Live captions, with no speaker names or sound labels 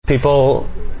People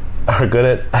are good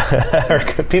at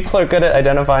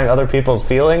identifying other people's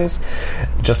feelings,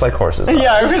 just like horses are.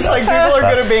 Yeah, I was like, people are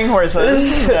good at being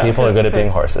horses. Yeah. People are good at being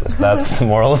horses. That's the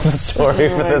moral of the story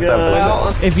for this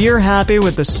episode. If you're happy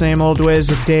with the same old ways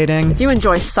of dating, if you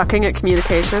enjoy sucking at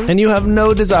communication, and you have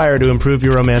no desire to improve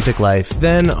your romantic life,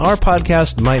 then our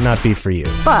podcast might not be for you.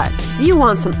 But if you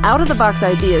want some out-of-the-box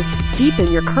ideas to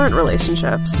deepen your current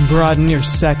relationships, broaden your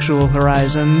sexual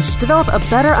horizons, develop a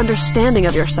better understanding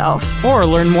of yourself, or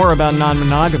learn more about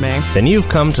non-monogamy, then you've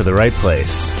come to the right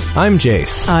place. I'm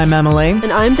Jace. I'm Emily.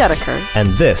 And I'm Dedeker. And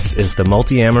this is the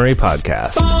Multi-Amory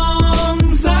Podcast.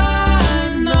 Songs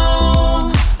I know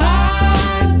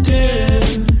I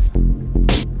did,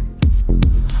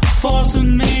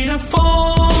 forcing me to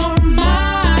form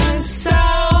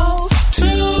myself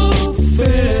to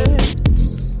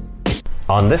fit.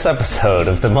 On this episode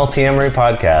of the Multi-Amory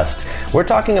Podcast, we're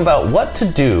talking about what to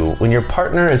do when your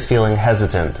partner is feeling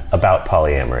hesitant about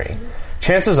polyamory.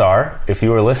 Chances are, if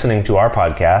you are listening to our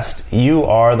podcast, you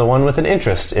are the one with an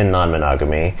interest in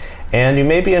non-monogamy, and you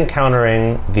may be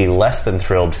encountering the less than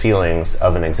thrilled feelings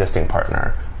of an existing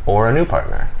partner or a new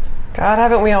partner. God,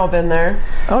 haven't we all been there?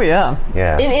 Oh, yeah.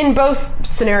 Yeah. In both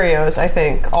scenarios, I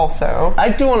think, also.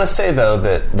 I do want to say, though,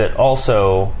 that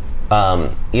also,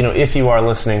 if you are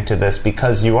listening to this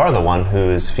because you are the one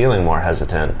who's feeling more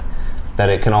hesitant, that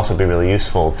it can also be really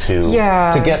useful to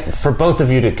get, for both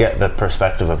of you to get the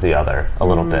perspective of the other a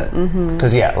little bit.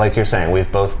 Because, like you're saying,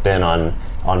 we've both been on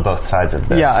both sides of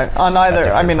this. Yeah, on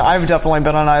either. I mean, points. I've definitely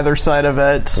been on either side of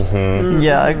it. Mm-hmm.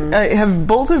 Yeah. Have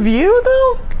both of you,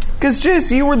 though? Because, Jace,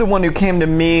 you were the one who came to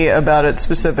me about it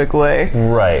specifically.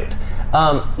 Right.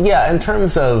 In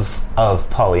terms of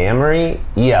polyamory,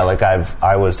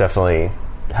 I was definitely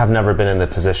have never been in the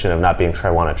position of not being sure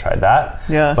I want to try that.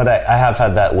 Yeah. But I have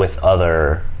had that with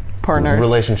other partners,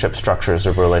 relationship structures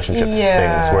or relationship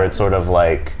things where it's sort of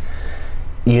like,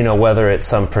 whether it's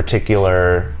some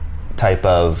particular type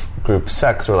of group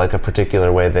sex or like a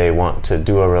particular way they want to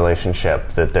do a relationship,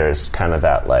 that there's kind of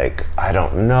that like, I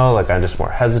don't know, like I'm just more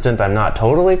hesitant. I'm not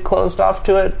totally closed off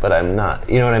to it, but I'm not,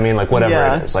 you know what I mean? Like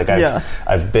whatever it is. Like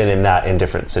I've been in that in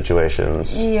different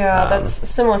situations. Yeah, that's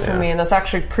similar for me, and that's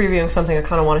actually previewing something I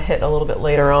kind of want to hit a little bit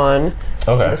later on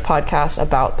in this podcast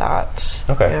about that.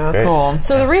 Okay, great. Cool.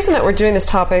 So the reason that we're doing this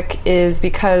topic is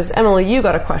because, Emily, you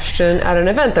got a question at an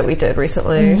event that we did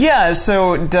recently. Yeah,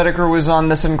 so Dedeker was on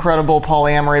this incredible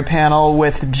polyamory panel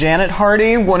with Janet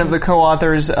Hardy, one of the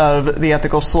co-authors of The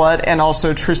Ethical Slut, and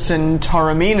also Tristan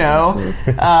Taormino,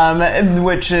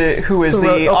 who is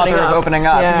the author of Opening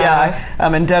Up.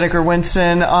 And Dedeker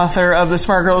Winston, author of The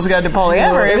Smart Girl's Guide to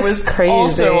Polyamory, was crazy.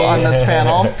 Also on this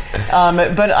panel.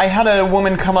 But I had a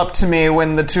woman come up to me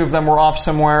when the two of them were off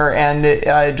somewhere,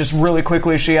 and just really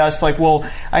quickly she asked, like, well,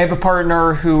 I have a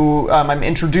partner who I'm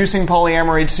introducing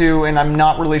polyamory to, and I'm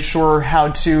not really sure how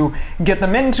to get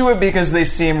them into it because they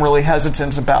seem really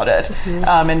hesitant about it.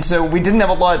 And so we didn't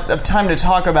have a lot of time to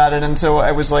talk about it, and so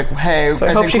I was like, hey, so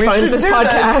I hope think she finds this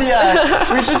podcast. This.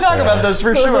 Yeah, we should talk about this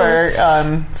for sure.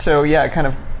 Kind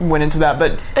of went into that.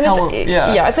 But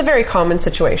it's a very common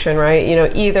situation,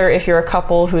 right? Either if you're a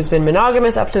couple who's been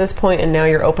monogamous up to this point and now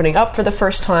you're opening up for the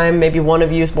first time, maybe one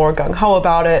of you is more gung-ho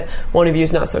about it, one of you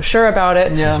is not so sure about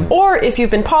it. Yeah. Or if you've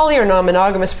been poly or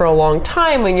non-monogamous for a long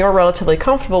time and you're relatively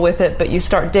comfortable with it, but you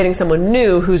start dating someone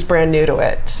new who's brand new to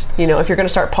it. If you're going to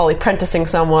start poly-prenticing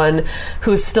someone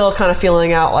who's still kind of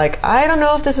feeling out like, I don't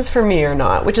know if this is for me or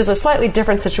not, which is a slightly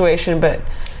different situation, but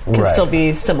can still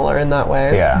be similar in that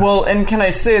way. Yeah. Well, and can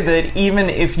I say that even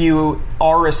if you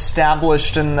are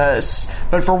established in this,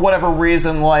 but for whatever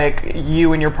reason, like,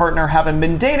 you and your partner haven't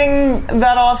been dating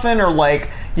that often, or like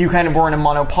you kind of were in a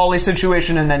monopoly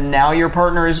situation and then now your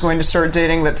partner is going to start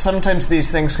dating, that sometimes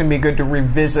these things can be good to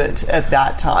revisit at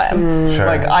that time. Sure.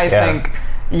 Like, I think...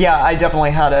 Yeah, I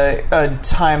definitely had a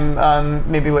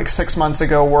time, maybe like 6 months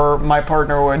ago, where my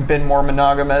partner who had been more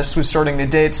monogamous was starting to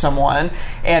date someone,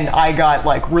 and I got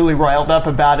like really riled up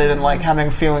about it and like having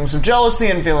feelings of jealousy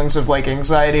and feelings of like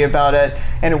anxiety about it,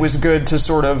 and it was good to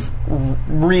sort of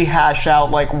rehash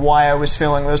out like why I was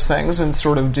feeling those things and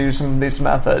sort of do some of these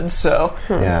methods. So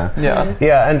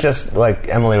yeah, and just like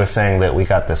Emily was saying, that we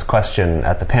got this question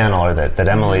at the panel, or that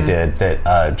Emily did,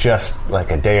 that just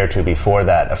like a day or two before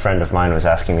that, a friend of mine was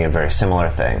asking me a very similar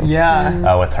thing.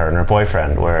 With her and her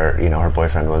boyfriend, where her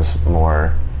boyfriend was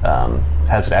more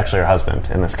actually her husband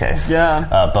in this case.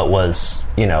 But was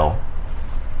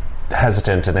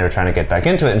hesitant, and they were trying to get back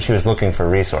into it, and she was looking for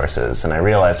resources. And I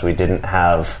realized we didn't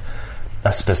have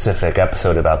a specific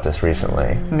episode about this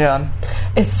recently.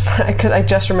 It's because I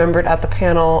just remembered at the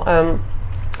panel.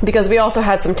 Because we also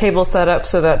had some tables set up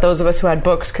so that those of us who had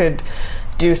books could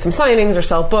do some signings or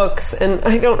sell books. And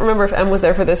I don't remember if Em was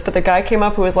there for this, but the guy came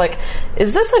up who was like,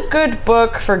 is this a good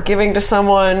book for giving to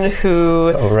someone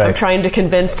who I'm trying to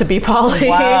convince to be poly?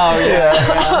 Wow,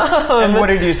 yeah. And what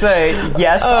did you say?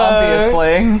 Yes,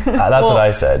 obviously. That's what I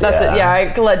said. That's it. Yeah,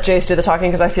 I let Jace do the talking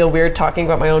because I feel weird talking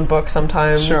about my own book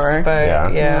sometimes. Sure. But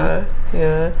yeah.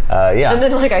 Yeah. And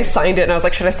then like I signed it and I was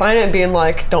like, should I sign it and being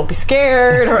like, don't be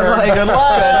scared, or like good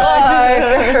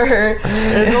luck, or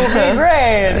it'll be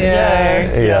great. Yeah.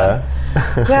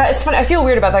 Yeah, it's funny. I feel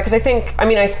weird about that because I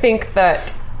think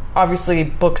that obviously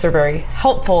books are very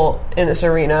helpful in this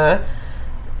arena.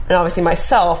 And obviously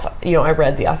myself, I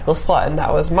read The Ethical Slut, and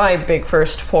that was my big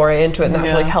first foray into it, and that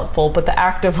was really helpful. But the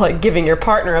act of like giving your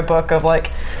partner a book of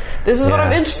like, this is what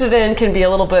I'm interested in, can be a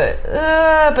little bit,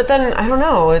 but then I don't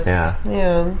know.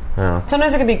 It's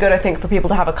Sometimes it can be good, I think, for people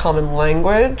to have a common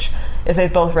language if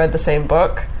they've both read the same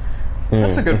book.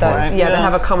 That's a good point. Yeah, to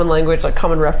have a common language, like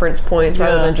common reference points,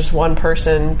 rather than just one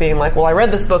person being like, well, I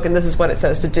read this book and this is what it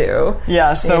says to do.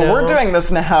 Yeah, so we're doing this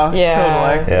now.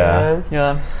 Totally.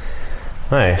 Yeah.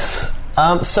 Nice.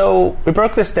 So we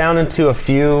broke this down into a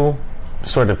few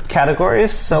sort of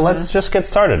categories, so let's just get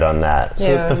started on that.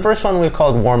 So the first one we've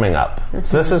called warming up.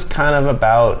 So this is kind of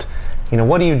about,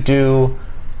 what do you do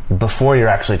before you're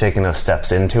actually taking those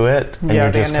steps into it, and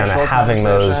you're just kind of having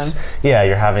those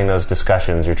you're having those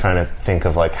discussions. You're trying to think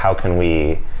of like, how can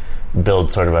we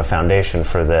build sort of a foundation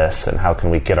for this, and how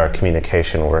can we get our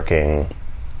communication working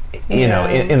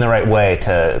in the right way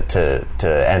to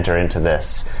enter into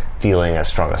this feeling as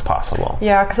strong as possible.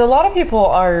 Yeah, because a lot of people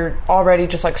are already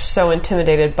just like so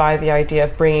intimidated by the idea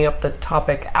of bringing up the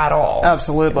topic at all.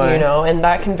 Absolutely. And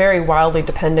that can vary wildly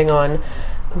depending on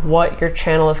what your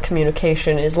channel of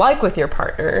communication is like with your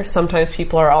partner. Sometimes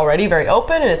people are already very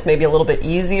open and it's maybe a little bit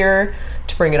easier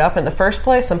to bring it up in the first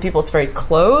place. Some people, it's very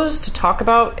closed to talk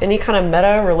about any kind of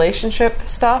meta relationship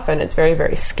stuff, and it's very,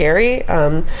 very scary.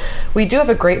 We do have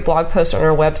a great blog post on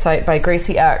our website by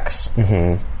Gracie X.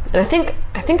 And I think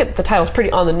the title's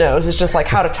pretty on the nose. It's just like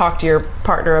how to talk to your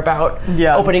partner about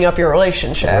opening up your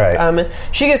relationship. Right.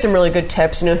 She gives some really good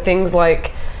tips, things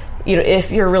like,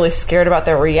 if you're really scared about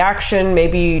their reaction,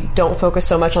 maybe don't focus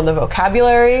so much on the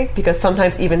vocabulary, because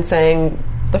sometimes even saying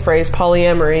the phrase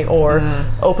polyamory or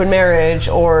open marriage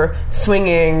or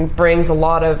swinging brings a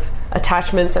lot of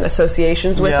attachments and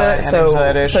associations with it.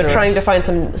 So trying to find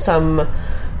some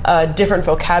different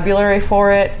vocabulary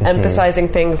for it, emphasizing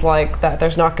things like that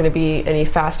there's not going to be any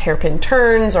fast hairpin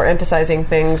turns, or emphasizing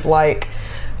things like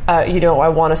I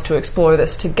want us to explore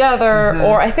this together.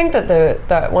 Or I think that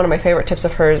that one of my favorite tips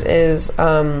of hers is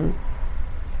when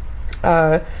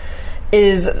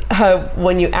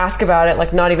you ask about it,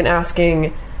 like not even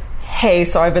asking, hey,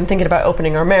 so I've been thinking about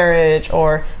opening our marriage,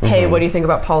 or hey, what do you think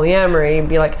about polyamory? And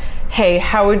be like, hey,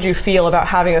 how would you feel about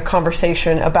having a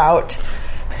conversation about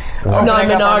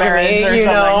non-monogamy,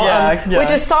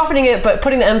 which is softening it, but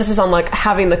putting the emphasis on like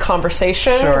having the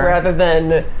conversation rather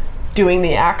than doing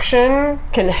the action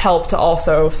can help to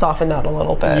also soften that a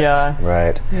little bit. Yeah.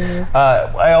 Right.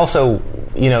 I also,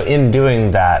 in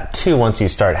doing that too, once you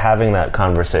start having that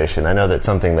conversation, I know that's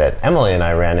something that Emily and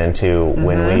I ran into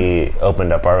when we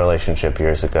opened up our relationship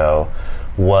years ago,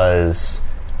 was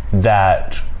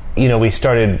that we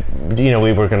started,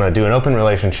 we were going to do an open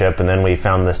relationship, and then we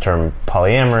found this term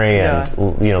polyamory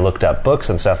and, looked up books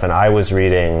and stuff, and I was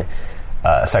reading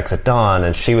Sex at Dawn,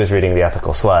 and she was reading The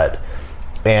Ethical Slut,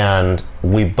 and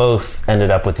we both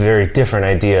ended up with very different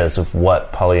ideas of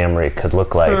what polyamory could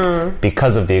look like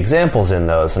because of the examples in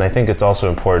those. And I think it's also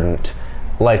important,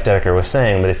 like Dedeker was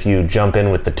saying, that if you jump in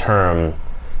with the term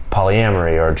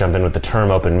polyamory or jump in with the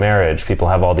term open marriage, people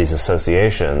have all these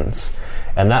associations,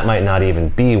 and that might not even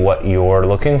be what you're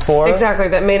looking for. Exactly,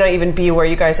 that may not even be where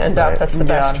you guys end up. That's the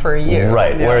best for you.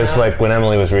 Right, whereas like when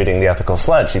Emily was reading The Ethical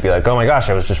Slut, she'd be like, oh my gosh,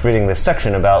 I was just reading this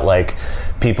section about like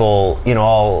people,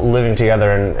 all living together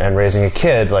and raising a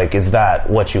kid. Like, is that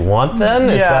what you want then?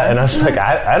 Is that? And I was like,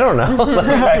 I don't know.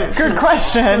 Good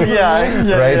question.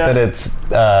 That it's,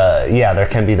 there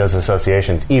can be those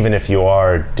associations. Even if you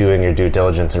are doing your due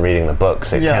diligence and reading the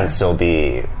books, it can still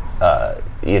be,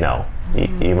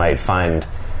 you might find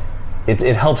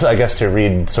it helps, I guess, to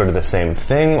read sort of the same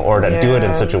thing, or to do it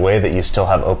in such a way that you still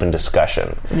have open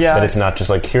discussion. That it's not just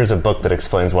like, here's a book that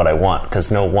explains what I want,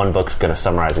 because no one book's going to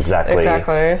summarize exactly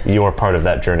your part of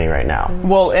that journey right now.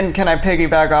 Well, and can I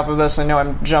piggyback off of this? I know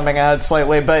I'm jumping ahead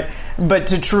slightly, but but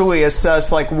to truly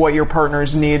assess like what your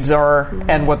partner's needs are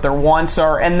and what their wants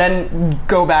are, and then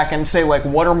go back and say like,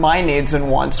 what are my needs and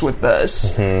wants with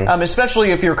this?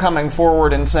 Especially if you're coming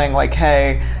forward and saying like,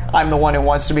 hey, I'm the one who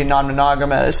wants to be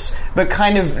non-monogamous, but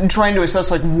kind of trying to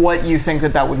assess like what you think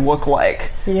that would look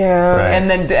like. Yeah. Right. And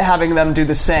then having them do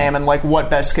the same, and like what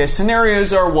best case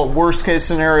scenarios are, what worst case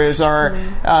scenarios are,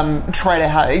 try to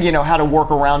how to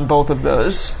work around both of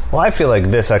those. Well, I feel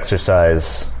like this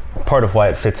exercise, part of why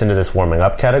it fits into this warming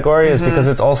up category is because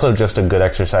it's also just a good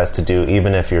exercise to do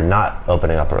even if you're not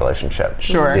opening up a relationship.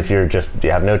 Sure. If you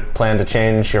have no plan to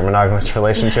change your monogamous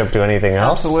relationship to anything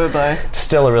else. Absolutely. It's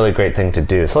still a really great thing to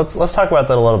do. So let's talk about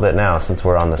that a little bit now since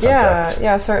we're on the subject.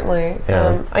 Yeah, certainly.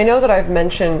 Yeah. I know that I've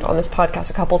mentioned on this podcast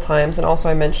a couple times, and also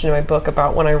I mentioned in my book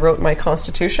about when I wrote my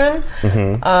Constitution.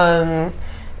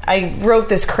 I wrote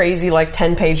this crazy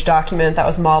 10-page document that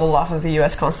was modeled off of the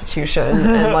U.S. Constitution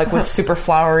and with super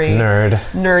flowery,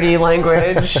 nerdy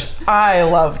language. I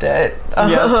loved it.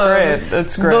 Yeah, it's great.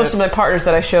 It's great. Most of my partners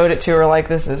that I showed it to were like,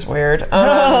 "This is weird,"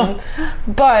 but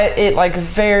it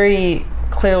very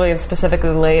clearly and specifically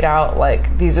laid out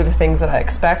these are the things that I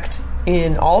expect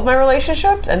in all of my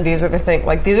relationships, and these are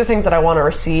the these are things that I want to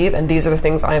receive, and these are the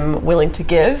things I'm willing to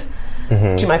give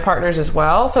to my partners as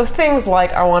well. So things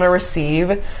like I want to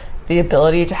receive the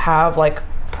ability to have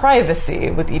privacy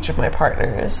with each of my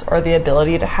partners, or the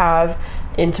ability to have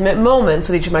intimate moments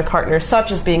with each of my partners,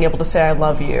 such as being able to say I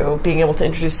love you, being able to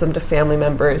introduce them to family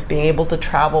members, being able to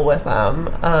travel with them.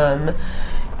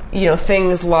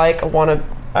 Things like I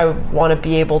want to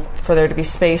be able for there to be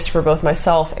space for both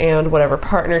myself and whatever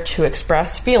partner to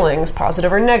express feelings,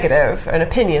 positive or negative, and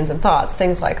opinions and thoughts,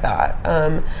 things like that.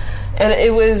 And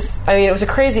it was a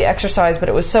crazy exercise, but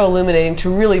it was so illuminating to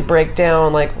really break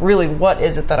down, really what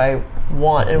is it that I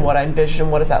want and what I envision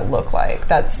and what does that look like.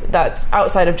 That's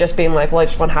outside of just being well, I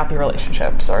just want happy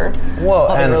relationships or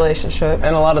other relationships.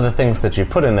 And a lot of the things that you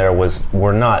put in there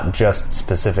were not just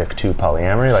specific to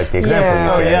polyamory, like the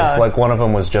example you gave. Yeah. One of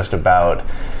them was just about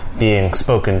being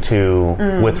spoken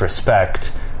to with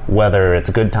respect, whether it's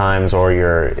good times or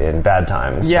you're in bad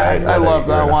times. Yeah, right? I love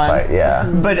that one. Fight. Yeah.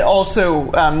 But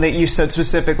also that you said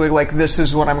specifically, this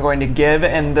is what I'm going to give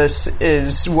and this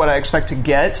is what I expect to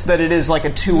get, that it is a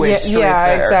two-way street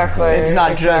there. Exactly. It's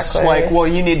not just well,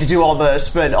 you need to do all this,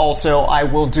 but also I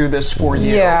will do this for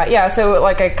you. Yeah. So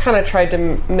I kind of tried to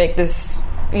make this...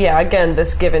 again,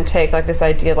 this give and take, this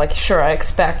idea, sure, I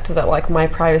expect that, my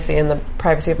privacy and the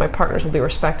privacy of my partners will be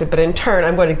respected, but in turn,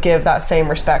 I'm going to give that same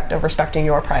respect of respecting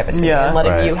your privacy and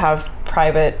letting you have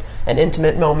private and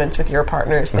intimate moments with your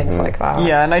partners, things like that.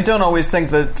 Yeah, and I don't always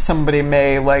think that somebody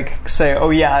may, say,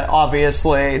 oh, yeah,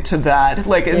 obviously, to that.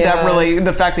 That really,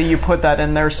 the fact that you put that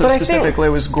in there so specifically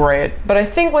was great. But I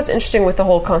think what's interesting with the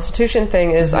whole Constitution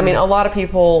thing is, a lot of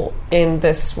people in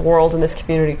this world, in this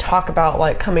community, talk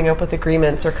about, coming up with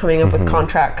agreements or coming up with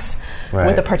contracts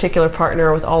with a particular partner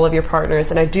or with all of your partners,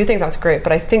 and I do think that's great,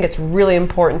 but I think it's really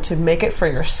important to make it for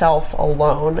yourself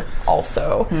alone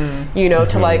also.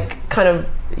 To, kind of...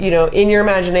 in your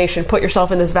imagination, put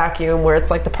yourself in this vacuum where it's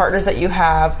the partners that you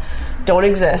have don't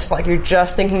exist. You're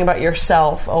just thinking about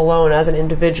yourself alone as an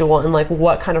individual, and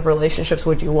what kind of relationships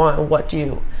would you want, and what do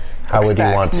you How would you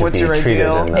want to What's be your treated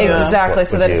ideal? in those? Exactly,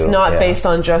 so that it's not based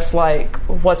on just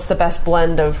what's the best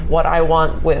blend of what I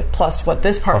want with plus what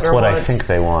this partner plus what wants. I think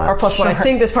they want. Or plus what I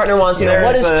think this partner wants.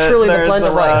 What is truly the blend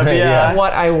of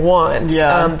what I want.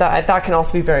 That can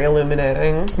also be very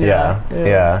illuminating.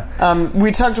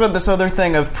 We talked about this other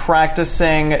thing of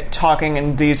practicing talking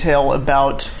in detail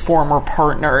about former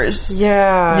partners.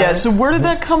 Yeah, so where did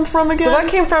that come from again? So that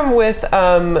came from with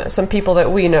some people that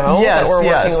we know that we're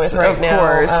working with right now.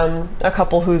 Course. A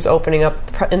couple who's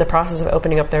in the process of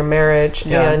opening up their marriage,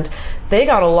 and they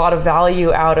got a lot of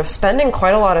value out of spending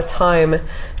quite a lot of time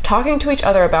talking to each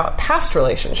other about past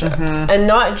relationships, and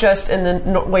not just in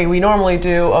the way we normally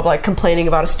do of complaining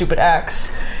about a stupid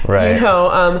ex,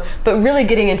 but really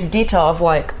getting into detail of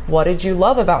what did you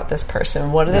love about this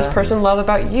person? What did this person love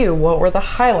about you? What were the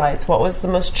highlights? What was the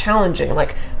most challenging?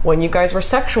 When you guys were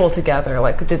sexual together,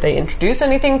 did they introduce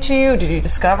anything to you? Did you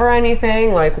discover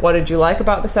anything? What did you like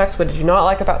about the sex? What did you not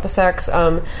like about the sex?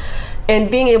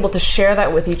 And being able to share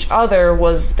that with each other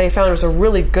they found was a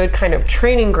really good kind of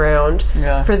training ground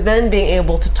for then being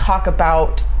able to talk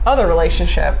about other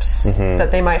relationships that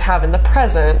they might have in the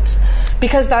present,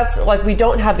 because that's we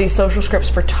don't have these social scripts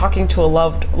for talking to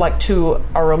to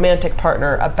a romantic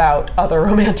partner about other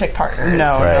romantic partners.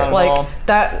 Not at all.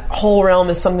 That whole realm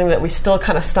is something that we still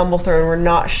kind of stumble through and we're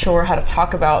not sure how to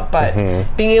talk about, but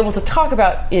being able to talk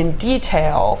about in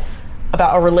detail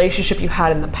about a relationship you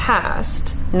had in the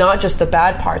past, not just the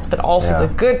bad parts, but also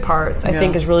the good parts, I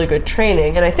think is really good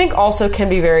training. And I think also can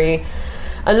be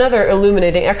another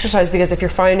illuminating exercise, because if you're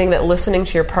finding that listening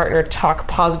to your partner talk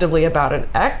positively about an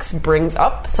ex brings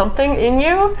up something in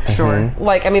you, Sure.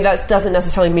 like, I mean, that doesn't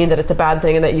necessarily mean that it's a bad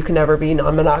thing and that you can never be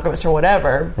non-monogamous or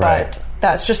whatever, but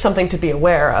that's just something to be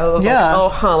aware of. Yeah.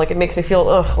 Like, it makes me feel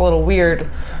a little weird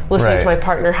listening to my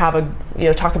partner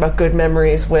talk about good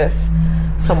memories with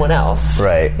someone else.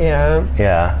 Right. Yeah.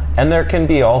 Yeah. And there can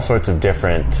be all sorts of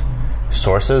different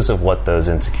sources of what those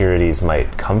insecurities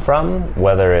might come from,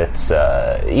 whether it's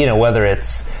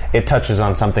it touches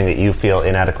on something that you feel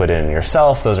inadequate in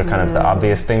yourself. Those are kind of the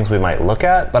obvious things we might look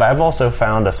at. But I've also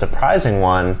found a surprising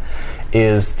one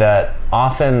is that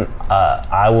often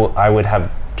I would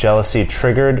have jealousy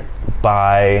triggered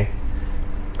by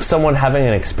someone having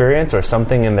an experience or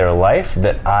something in their life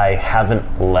that I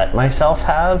haven't let myself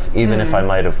have, even if I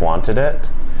might have wanted it.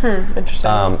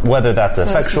 Interesting. Whether that's a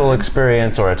sexual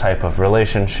experience or a type of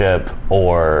relationship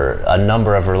or a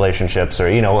number of relationships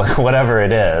or, whatever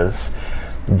it is,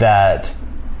 that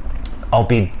I'll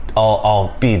be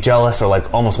jealous or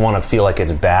like almost want to feel like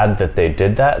it's bad that they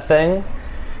did that thing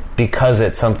because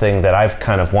it's something that I've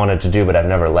kind of wanted to do but I've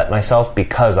never let myself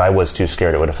because I was too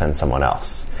scared it would offend someone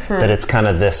else. That it's kind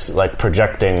of this like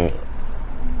projecting,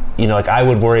 like I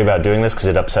would worry about doing this because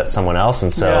it upset someone else,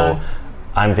 and so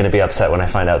I'm going to be upset when I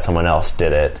find out someone else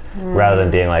did it, rather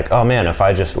than being like, oh man, if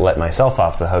I just let myself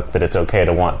off the hook that it's okay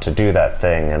to want to do that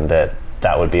thing and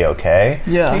that would be okay,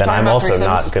 then I'm also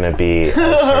not going to be as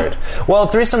hurt. Well,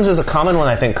 threesomes is a common one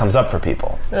I think comes up for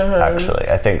people, actually.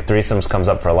 I think threesomes comes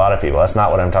up for a lot of people. That's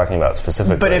not what I'm talking about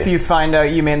specifically. But if you find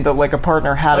out, you mean that like a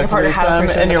partner had a threesome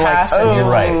and you're like, oh. You're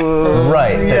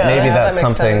right. That maybe that's that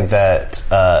something sense.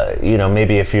 that,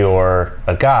 maybe if you're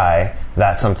a guy,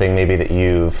 that's something maybe that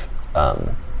you've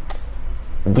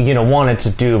wanted to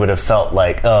do but have felt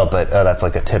like that's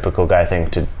like a typical guy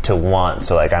thing to want,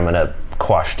 so like I'm gonna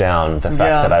quash down the fact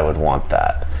that I would want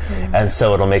that, and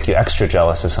so it'll make you extra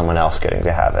jealous of someone else getting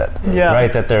to have it,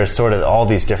 right? That there's sort of all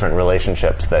these different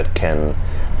relationships that can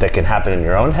happen in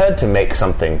your own head to make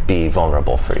something be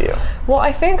vulnerable for you. Well,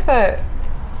 I think that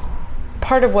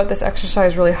part of what this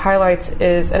exercise really highlights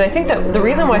is, and I think that the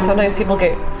reason why sometimes people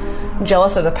get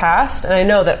jealous of the past, and I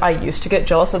know that I used to get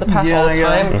jealous of the past all the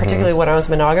time, particularly when I was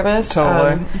monogamous,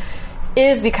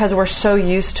 is because we're so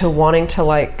used to wanting to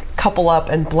like couple up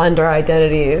and blend our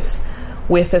identities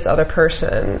with this other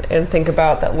person and think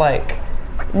about that like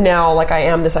now like I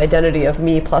am this identity of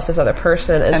me plus this other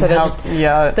person, and so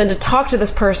then to talk to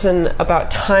this person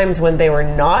about times when they were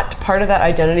not part of that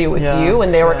identity with you,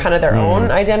 when they were kind of their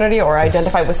own identity or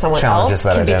identified with someone else,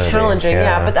 can be challenging.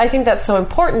 But I think that's so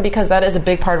important because that is a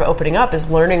big part of opening up, is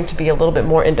learning to be a little bit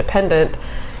more independent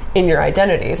in your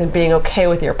identities and being okay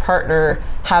with your partner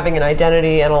having an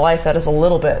identity and a life that is a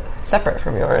little bit separate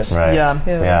from yours. Right.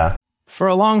 Yeah. For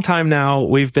a long time now,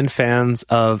 we've been fans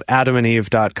of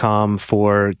AdamandEve.com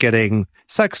for getting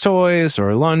sex toys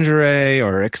or lingerie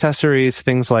or accessories,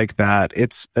 things like that.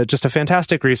 It's just a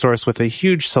fantastic resource with a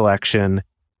huge selection.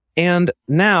 And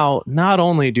now, not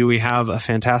only do we have a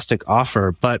fantastic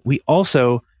offer, but we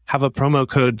also have a promo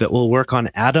code that will work on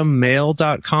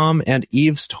AdamMale.com and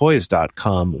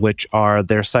EvesToys.com, which are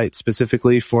their sites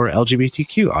specifically for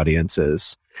LGBTQ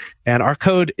audiences. And our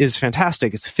code is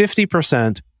fantastic. It's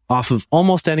 50% off of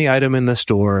almost any item in the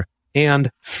store and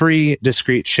free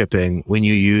discreet shipping when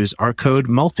you use our code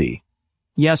MULTI.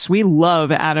 Yes, we love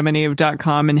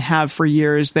AdamandEve.com and have for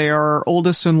years. They are our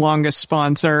oldest and longest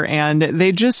sponsor, and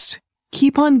they just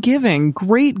keep on giving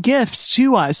great gifts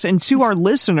to us and to our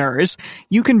listeners.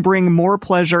 You can bring more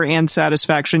pleasure and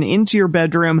satisfaction into your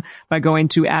bedroom by going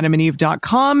to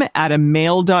AdamandEve.com,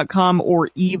 AdamMale.com, or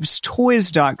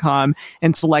EvesToys.com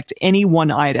and select any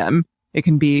one item. It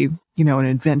can be, an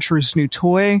adventurous new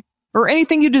toy or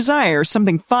anything you desire,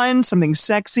 something fun, something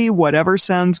sexy, whatever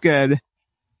sounds good.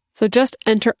 So just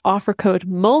enter offer code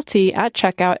MULTI at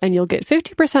checkout and you'll get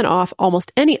 50% off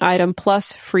almost any item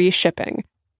plus free shipping.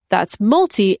 That's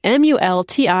MULTI,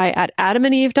 M-U-L-T-I, at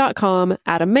AdamandEve.com,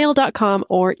 AdamMale.com,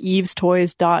 or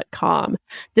EvesToys.com.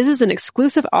 This is an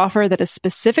exclusive offer that is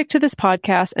specific to this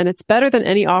podcast, and it's better than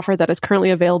any offer that is currently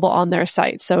available on their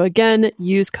site. So again,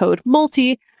 use code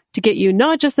MULTI to get you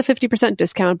not just the 50%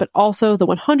 discount, but also the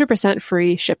 100%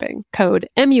 free shipping. Code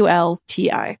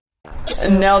MULTI.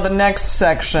 Now the next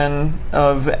section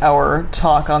of our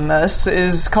talk on this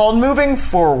is called Moving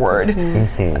Forward.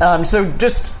 So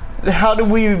just how do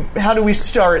we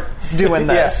start doing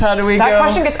this? How do we that go? That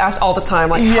question gets asked all the time.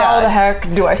 Like, how the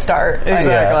heck do I start?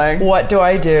 Exactly. Like, what do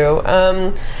I do?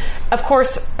 Of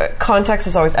course, context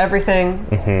is always everything.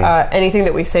 Anything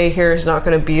that we say here is not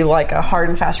going to be like a hard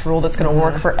and fast rule that's going to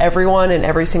work for everyone in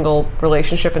every single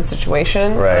relationship and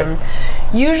situation. Right.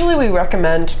 Usually we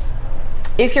recommend,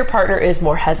 if your partner is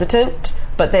more hesitant,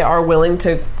 but they are willing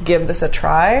to give this a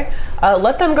try,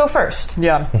 let them go first.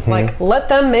 Yeah. Like, let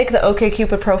them make the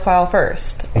OkCupid profile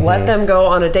first. Let them go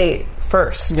on a date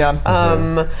first.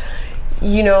 Yeah.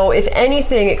 You know, if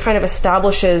anything, it kind of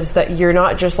establishes that you're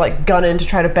not just like gunning to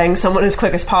try to bang someone as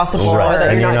quick as possible. Right. Or that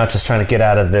And you're not just trying to get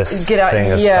out of this thing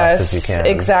as fast as you can.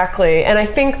 Exactly. And I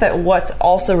think that what's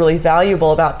also really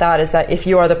valuable about that is that if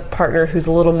you are the partner who's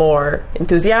a little more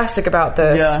enthusiastic about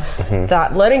this,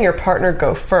 that letting your partner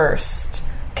go first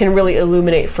can really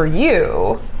illuminate for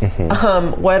you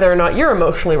whether or not you're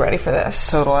emotionally ready for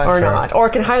this or not. Or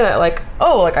it can highlight like,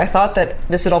 oh, like I thought that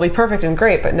this would all be perfect and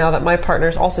great, but now that my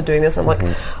partner's also doing this, I'm like,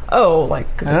 oh, like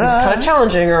this is kind of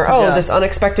challenging, or this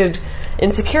unexpected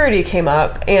insecurity came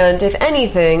up. And if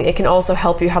anything, it can also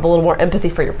help you have a little more empathy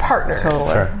for your partner.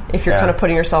 If you're kind of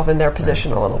putting yourself in their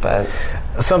position a little bit.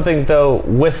 Something though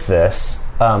with this,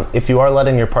 if you are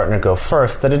letting your partner go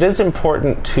first, that it is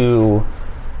important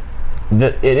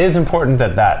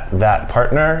that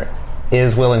partner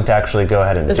is willing to actually go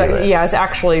ahead and do it. Yeah, is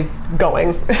actually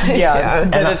going.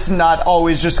 And it's not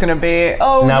always just going to be,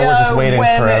 now we're just waiting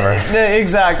forever.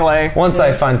 Exactly. Once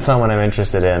I find someone I'm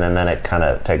interested in, and then it kind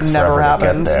of takes Never forever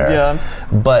happens. to get there. Yeah.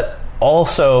 But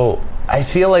also, I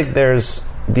feel like there's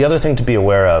the other thing to be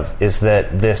aware of is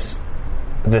that this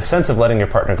sense of letting your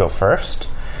partner go first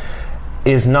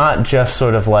is not just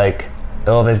sort of like,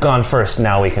 oh, they've gone first,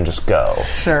 now we can just go.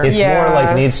 Sure. It's more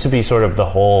like needs to be sort of the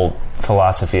whole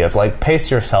philosophy of like pace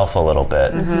yourself a little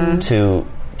bit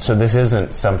so this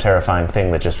isn't some terrifying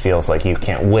thing that just feels like you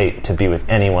can't wait to be with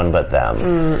anyone but them,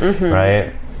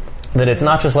 right? That it's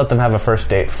not just let them have a first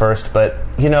date first, but,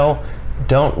 you know,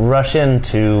 don't rush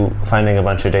into finding a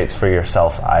bunch of dates for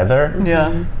yourself either.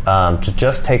 To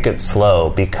just take it slow,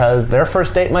 because their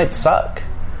first date might suck.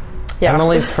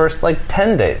 Emily's first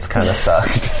 10 dates kind of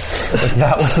sucked.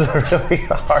 That was a really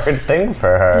hard thing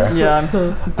for her.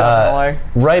 Definitely.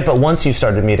 Right, but once you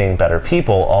started meeting better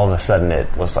people, all of a sudden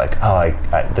it was like, oh,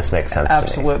 this makes sense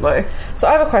Absolutely. to me. So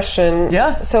I have a question.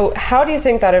 So how do you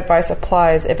think that advice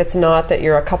applies if it's not that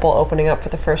you're a couple opening up for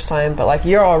the first time, but like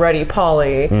you're already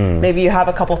poly, maybe you have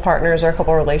a couple partners or a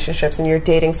couple relationships and you're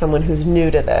dating someone who's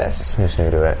new to this? Who's new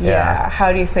to it,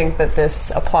 How do you think that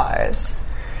this applies?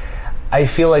 I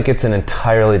feel like it's an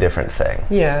entirely different thing.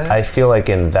 I feel like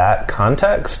in that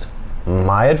context,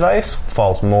 my advice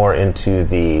falls more into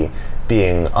the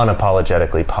being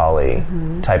unapologetically poly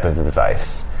type of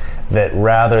advice. That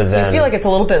rather than... So you feel like it's a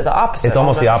little bit of the opposite. It's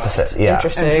almost the opposite,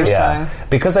 Interesting.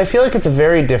 Because I feel like it's a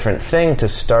very different thing to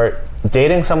start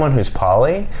dating someone who's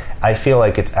poly. I feel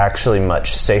like it's actually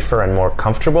much safer and more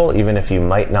comfortable, even if you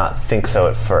might not think so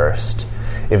at first.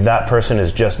 If that person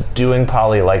is just doing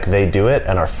poly like they do it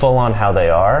and are full on how they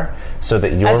are, so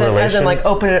that your relation... As in like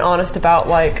open and honest about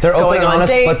like they're going open and on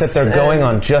honest, dates, but that they're going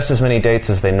on just as many dates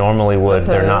as they normally would.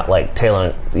 They're not like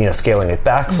scaling it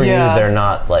back for you. They're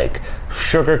not like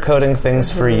sugarcoating things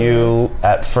for you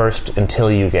at first until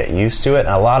you get used to it. And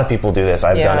a lot of people do this.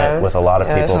 I've done it with a lot of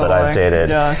people that I've dated.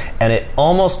 And it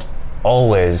almost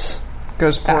always...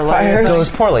 goes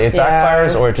poorly. It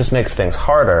backfires, or it just makes things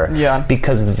harder.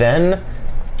 Because then...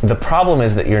 the problem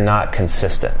is that you're not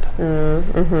consistent.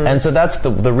 And so that's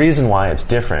the reason why it's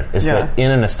different, is that in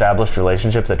an established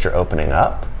relationship that you're opening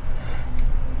up,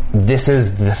 this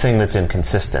is the thing that's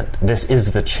inconsistent. This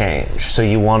is the change. So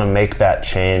you want to make that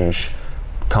change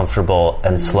comfortable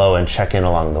and slow and check in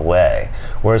along the way.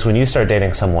 Whereas when you start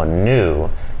dating someone new,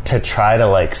 to try to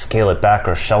like scale it back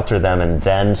or shelter them and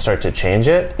then start to change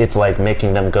it, it's like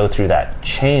making them go through that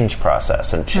change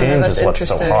process, and change is what's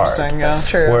so hard. That's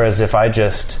true. Whereas if I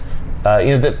just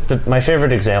my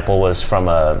favorite example was from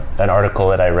an article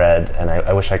that I read, and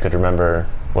I wish I could remember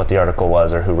what the article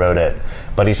was or who wrote it,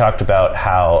 but he talked about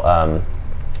how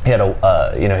he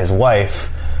had his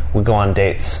wife would go on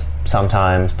dates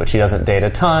sometimes, but she doesn't date a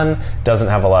ton, doesn't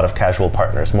have a lot of casual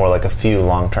partners, more like a few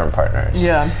long-term partners.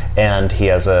 And he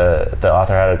has the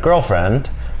author had a girlfriend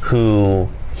who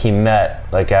he met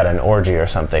like at an orgy or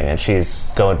something, and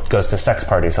goes to sex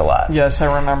parties a lot. Yes,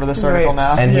 I remember this article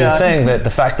now. And he was saying that the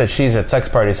fact that she's at sex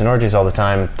parties and orgies all the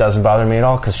time doesn't bother me at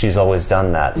all, because she's always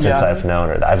done that since I've known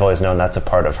her. I've always known that's a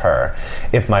part of her.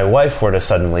 If my wife were to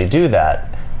suddenly do that,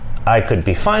 I could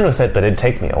be fine with it, but it'd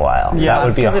take me a while. That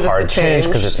would be a hard change,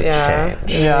 because it's a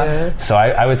change. So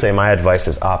I would say my advice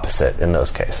is opposite in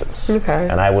those cases.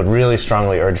 And I would really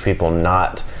strongly urge people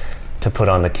not to put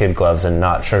on the kid gloves and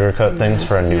not sugarcoat things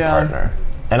for a new partner.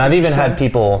 And I've even had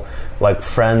people, like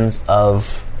friends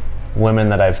of women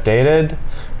that I've dated,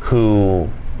 who,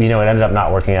 you know, it ended up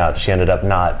not working out. She ended up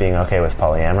not being okay with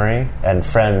polyamory, and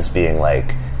friends being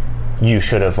like, you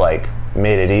should have like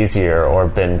made it easier or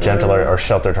been gentler or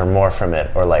sheltered her more from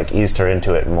it or like eased her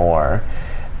into it more.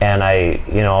 And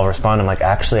I'll respond, I'm like,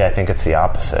 actually, I think it's the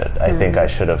opposite. I think I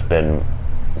should have been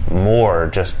more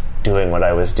just doing what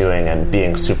I was doing and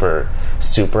being super,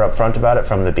 super upfront about it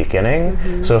from the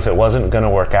beginning. So if it wasn't going to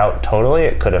work out totally,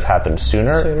 it could have happened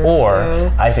sooner. Or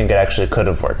I think it actually could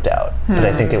have worked out. But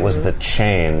I think it was the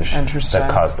change that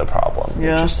caused the problem.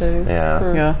 Interesting.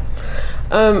 Yeah.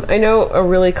 I know a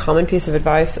really common piece of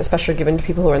advice, especially given to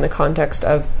people who are in the context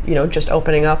of, you know, just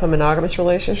opening up a monogamous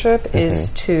relationship,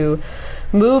 is to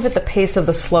move at the pace of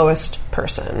the slowest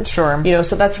person. Sure. You know,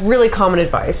 so that's really common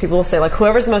advice. People will say, like,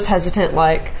 whoever's the most hesitant,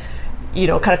 like, you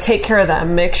know, kind of take care of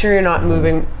them. Make sure you're not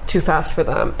moving too fast for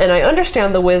them. And I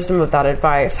understand the wisdom of that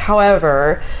advice.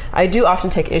 However, I do often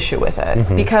take issue with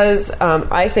it because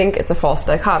I think it's a false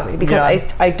dichotomy. Because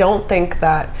I don't think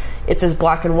that it's as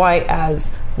black and white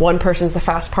as one person's the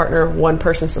fast partner, one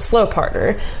person's the slow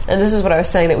partner. And this is what I was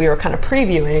saying that we were kind of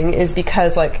previewing, is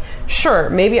because, like, sure,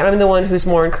 maybe I'm the one who's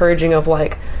more encouraging of,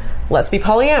 like, let's be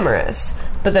polyamorous.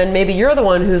 But then maybe you're the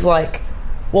one who's like,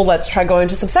 well, let's try going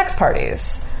to some sex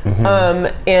parties.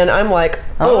 And I'm like,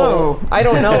 I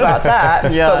don't know about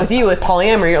that. But with you, with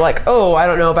polyamory, you're like, I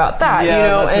don't know about that. Yeah, you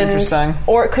know, that's interesting.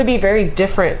 Or it could be very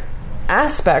different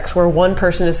aspects where one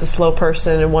person is the slow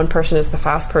person and one person is the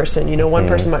fast person. You know, one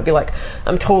person might be like,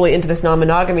 I'm totally into this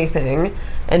non-monogamy thing,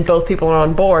 and both people are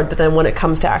on board. But then when it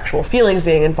comes to actual feelings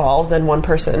being involved, then one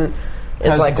person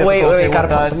is like, wait, gotta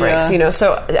pump the brakes. You know,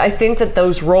 so I think that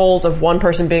those roles of one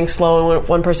person being slow and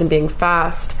one person being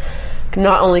fast,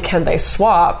 not only can they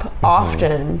swap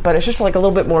often, but it's just like a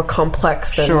little bit more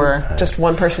complex than just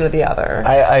one person or the other.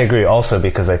 I agree also,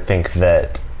 because I think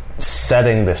that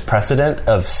setting this precedent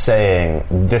of saying,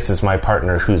 this is my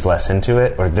partner who's less into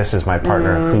it, or this is my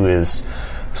partner who is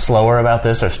slower about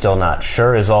this or still not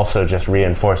sure, is also just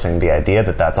reinforcing the idea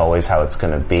that that's always how it's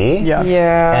going to be.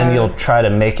 And you'll try to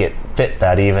make it fit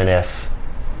that, even if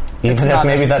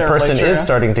maybe that person is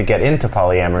starting to get into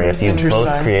polyamory. If you've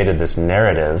both created this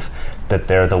narrative that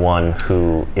they're the one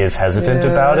who is hesitant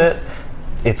about it,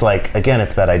 it's like, again,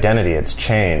 it's that identity, it's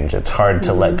change. It's hard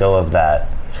to let go of that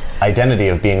identity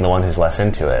of being the one who's less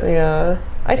into it.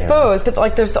 I suppose, but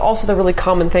like there's also the really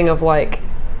common thing of like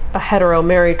a hetero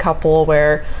married couple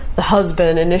where the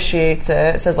husband initiates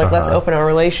it, says like, let's open our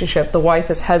relationship. The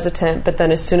wife is hesitant, but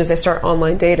then as soon as they start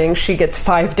online dating, she gets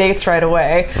 5 dates right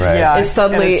away. Is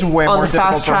suddenly on the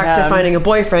fast track to finding a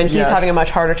boyfriend. He's having a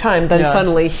much harder time. Then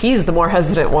suddenly he's the more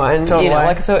hesitant one. You know,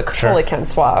 like, so it totally can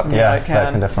swap. That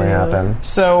can definitely happen.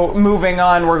 So moving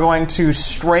on, we're going to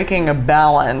striking a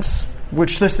balance,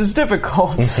 which this is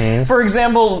difficult. For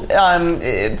example,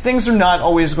 things are not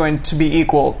always going to be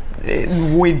equal.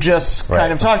 We just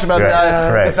kind of talked about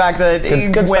that. The fact that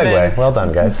good women... segue. Well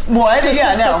done, guys. What?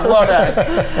 Yeah, no, well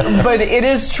done. But it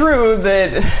is true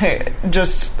that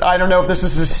I don't know if this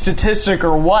is a statistic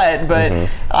or what, but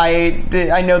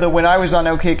I know that when I was on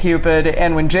OkCupid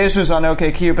and when Jace was on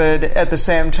OkCupid at the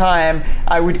same time,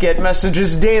 I would get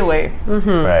messages daily.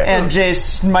 And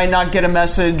Jace might not get a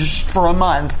message for a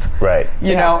month.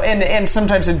 You know, and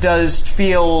sometimes it does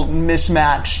feel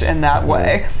mismatched in that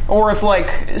way. Or if,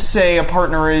 like, say a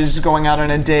partner is going out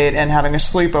on a date and having a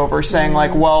sleepover, saying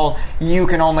like, well, you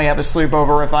can only have a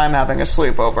sleepover if I'm having a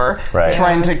sleepover.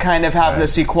 Trying to kind of have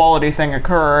this equality thing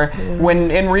occur, when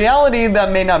in reality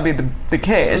that may not be the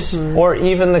case. Or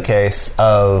even the case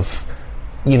of,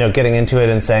 you know, getting into it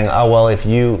and saying, oh, well, if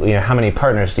you know, how many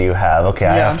partners do you have? Okay,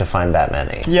 I have to find that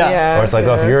many. Or it's like,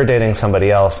 oh, if you're dating somebody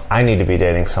else, I need to be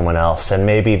dating someone else. And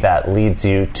maybe that leads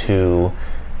you to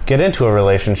get into a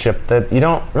relationship that you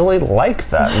don't really like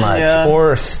that much,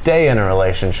 or stay in a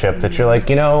relationship that you're like,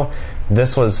 you know,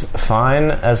 this was fine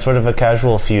as sort of a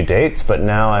casual few dates, but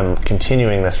now I'm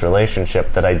continuing this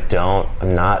relationship that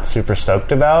I'm not super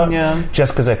stoked about,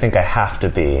 just because I think I have to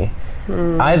be.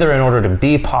 Either in order to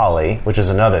be poly, which is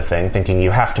another thing, thinking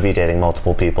you have to be dating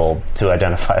multiple people to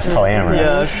identify as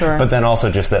polyamorous, but then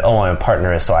also just that, I'm a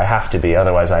partnerist, so I have to be,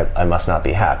 otherwise I must not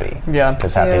be happy.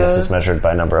 Because happiness is measured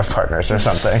by number of partners or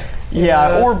something.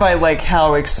 Or by like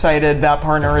how excited that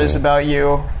partner is about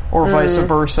you, or vice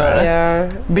versa.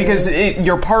 Because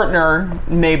your partner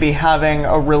may be having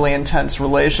a really intense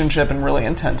relationship and really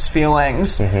intense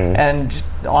feelings, and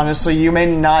honestly, you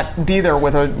may not be there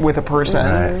with a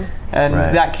person, and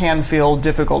that can feel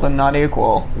difficult and not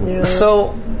equal.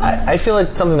 So I feel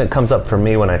like something that comes up for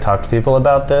me when I talk to people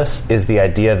about this is the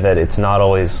idea that it's not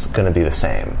always going to be the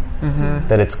same.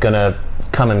 That it's going to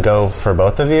come and go for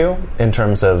both of you in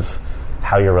terms of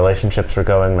how your relationships are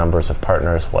going, numbers of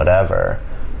partners, whatever.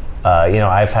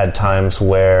 I've had times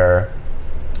where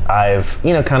I've,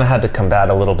 kind of had to combat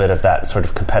a little bit of that sort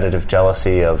of competitive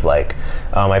jealousy of like,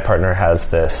 my partner has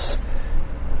this,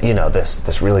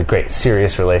 this really great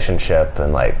serious relationship,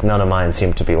 and like none of mine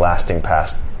seem to be lasting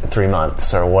past 3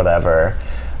 months or whatever.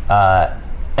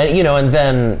 And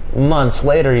then months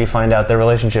later you find out their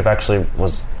relationship actually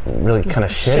was really kind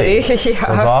of shitty. Yeah. It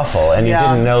was awful, and you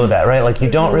didn't know that, right? Like, you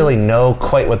don't really know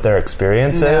quite what their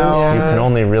experience is. You can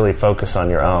only really focus on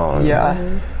your own.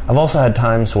 Yeah. I've also had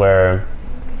times where,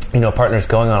 a partner's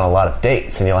going on a lot of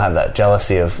dates, and you'll have that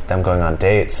jealousy of them going on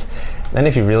dates. Then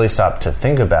if you really stop to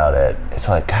think about it, it's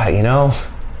like, God,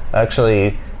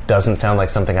 actually doesn't sound like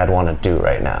something I'd want to do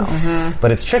right now. Mm-hmm.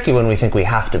 But it's tricky when we think we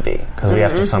have to be, because we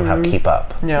have to somehow keep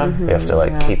up. Yeah. We have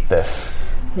to keep this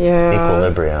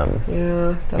equilibrium.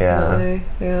 Yeah, definitely.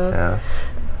 Yeah.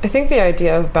 I think the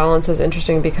idea of balance is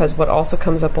interesting because what also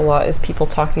comes up a lot is people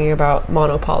talking about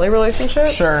mono-poly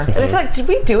relationships. Sure. And I feel like, did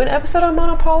we do an episode on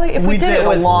mono-poly? If we did, it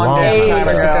was a long ages time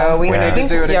ago. We need to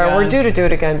do it again. We're due to do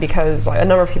it again because a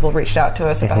number of people reached out to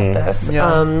us about this.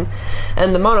 Yeah.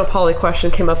 And the mono-poly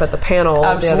question came up at the panel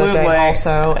the other day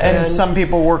also. And some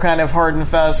people were kind of hard and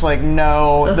fast, like,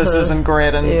 no, this isn't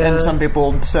great. And some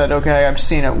people said, okay, I've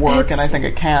seen it work, and I think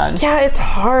it can. Yeah, it's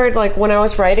hard. Like, when I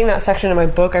was writing that section in my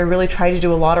book, I really tried to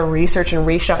do a lot of research and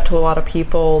reached out to a lot of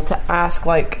people to ask,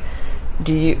 like,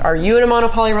 are you in a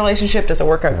mono-poly relationship? Does it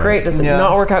work out great? Does it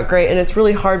not work out great? And it's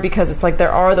really hard because it's like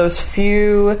there are those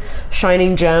few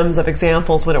shining gems of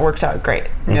examples when it works out great.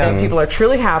 And people are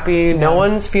truly happy. No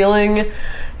one's feeling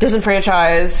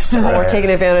disenfranchised or taken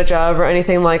advantage of or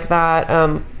anything like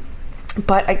that.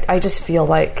 But I just feel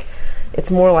like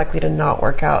it's more likely to not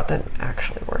work out than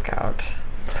actually work out.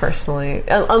 Personally,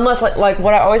 unless like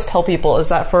what I always tell people is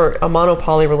that for a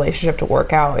mono-poly relationship to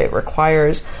work out, it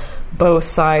requires both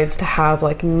sides to have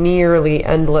like nearly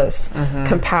endless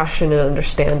compassion and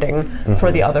understanding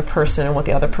for the other person and what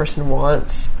the other person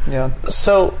wants. Yeah.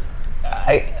 So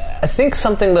I think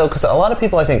something, though, because a lot of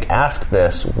people I think ask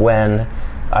this when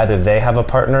either they have a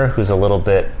partner who's a little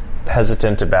bit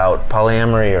hesitant about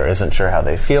polyamory or isn't sure how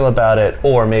they feel about it,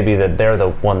 or maybe that they're the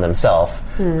one themselves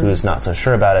who's not so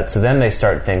sure about it. So then they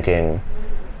start thinking,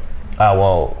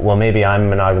 well, maybe I'm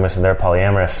monogamous and they're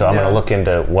polyamorous, so I'm going to look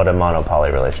into what a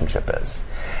mono-poly relationship is.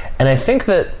 And I think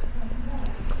that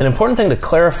an important thing to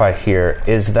clarify here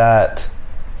is that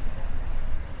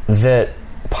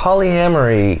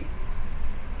polyamory,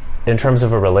 in terms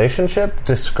of a relationship,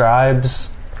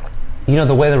 describes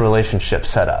the way the relationship's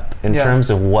set up in terms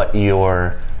of what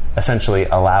you're essentially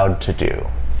allowed to do,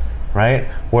 right?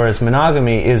 Whereas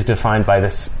monogamy is defined by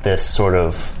this sort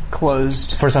of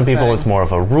closed. For some people, it's more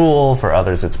of a rule. For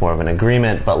others, it's more of an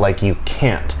agreement. But like, you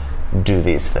can't do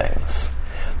these things.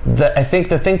 I think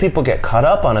the thing people get caught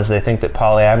up on is they think that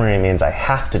polyamory means I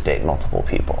have to date multiple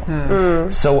people.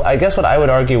 So I guess what I would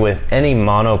argue with any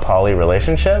mono-poly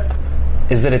relationship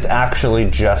is that it's actually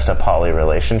just a poly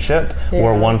relationship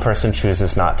where one person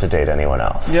chooses not to date anyone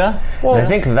else. Yeah. Well, and I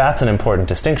think that's an important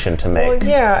distinction to make.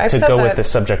 I've to said go that. with the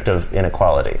subject of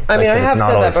inequality. I mean, I have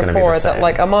said that be before, that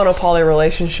like a mono-poly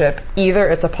relationship, either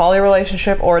it's a poly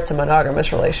relationship or it's a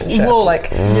monogamous relationship. Well,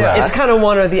 it's kind of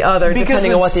one or the other,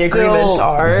 depending on what the agreements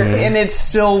are. And it's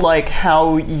still like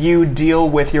how you deal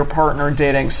with your partner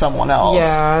dating someone else.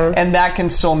 Yeah. And that can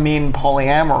still mean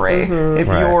polyamory. If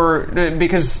you're,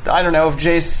 because I don't know, if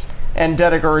Jace and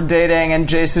Dedeker are dating and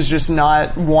Jace is just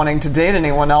not wanting to date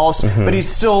anyone else, but he's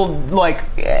still like,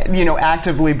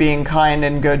 actively being kind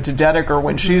and good to Dedeker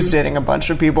when she's dating a bunch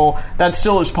of people, that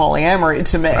still is polyamory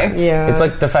to me. Right. Yeah. It's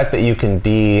like the fact that you can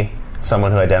be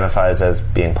someone who identifies as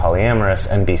being polyamorous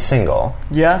and be single.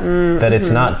 Yeah. That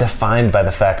it's not defined by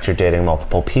the fact you're dating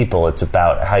multiple people. It's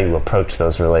about how you approach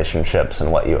those relationships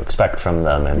and what you expect from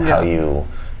them and how you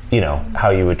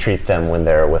would treat them when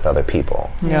they're with other people.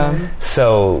 Yeah.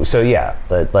 So yeah,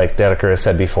 like Dedeker has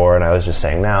said before, and I was just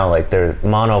saying now, like, they're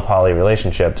mono-poly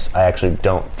relationships I actually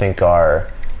don't think are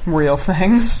real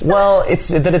things. Well,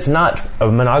 it's not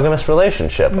a monogamous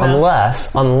relationship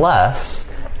unless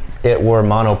it were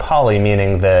monopoly,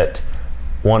 meaning that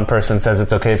one person says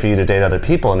it's okay for you to date other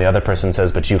people and the other person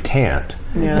says but you can't,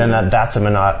 then that's a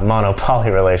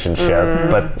monopoly relationship.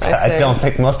 But I don't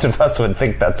think most of us would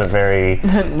think that's a very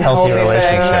healthy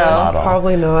relationship model.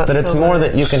 Probably not. But it's more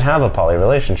that you can have a poly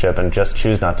relationship and just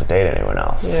choose not to date anyone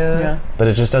else. Yeah. But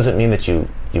it just doesn't mean that you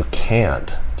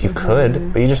can't. You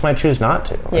could, but you just might choose not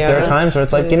to. Like, Yeah. there are times where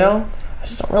it's like, I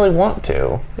just don't really want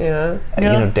to. Yeah.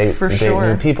 Date for date sure.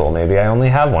 new people. Maybe I only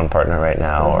have one partner right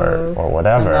now, or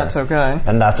whatever. And that's okay.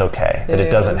 And that's okay. But Yeah.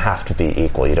 it doesn't have to be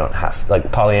equal. You don't have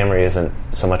polyamory isn't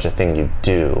so much a thing you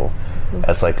do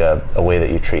as like a way that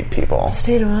you treat people.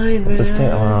 State of mind, man. It's a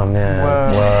state. Oh man.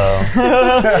 Whoa.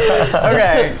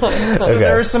 Okay. So Okay.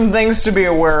 there are some things to be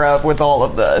aware of with all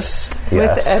of this.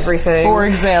 Yes. With everything. For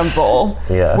example,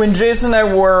 Yes. when Jason and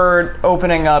I were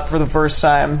opening up for the first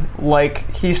time,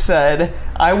 like he said,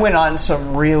 I went on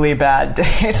some really bad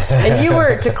dates. And you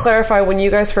were, to clarify, when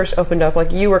you guys first opened up,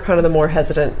 like, you were kind of the more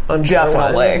hesitant, unsure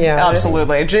Definitely. one. Yeah.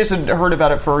 Absolutely. Jason heard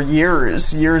about it for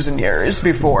years and years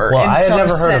before. Well, in I had some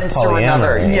never heard of sense or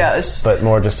another. polyamory. Yes. But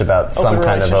more just about some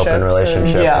kind of open relationships and-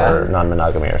 relationship Yeah. or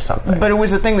non-monogamy or something. But it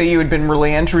was a thing that you had been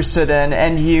really interested in,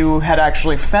 and you had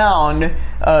actually found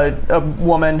a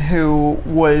woman who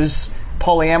was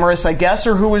polyamorous, I guess,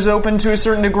 or who was open to a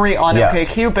certain degree on Yeah.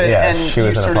 OkCupid, Yeah, and she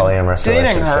was you in a started polyamorous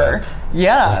dating her. relationship.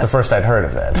 Yeah. It's the first I'd heard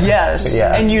of it. Yes.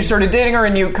 Yeah. And you started dating her,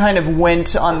 and you kind of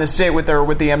went on this date with her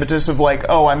with the impetus of like,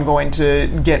 oh, I'm going to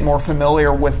get more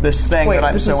familiar with this thing Wait, that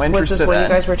I'm this so is, interested was this when in. you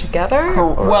guys were together?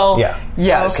 Or- Well, Yeah.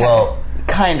 yes. Okay. Well,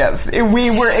 kind of. It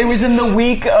was in the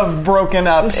week of broken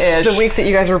up-ish. the week that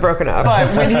you guys were broken up.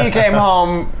 But when he came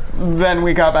home, then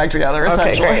we got back together,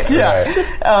 essentially. great. Yeah. Right.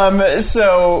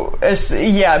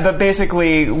 Yeah, but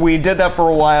basically, we did that for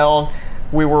a while.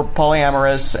 We were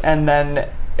polyamorous, and then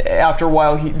after a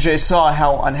while, Jay saw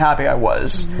how unhappy I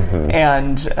was,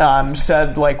 and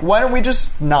said, like, why don't we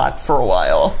just not for a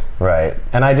while? Right.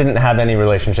 And I didn't have any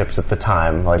relationships at the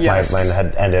time. Like, Yes. mine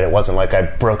had ended. It wasn't like I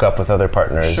broke up with other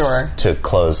partners Sure. to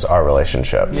close our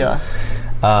relationship. Yeah.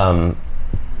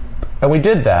 And we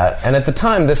did that. And at the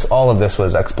time, all of this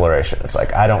was exploration. It's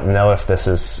like, I don't know if this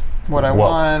is What I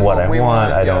want, What what I we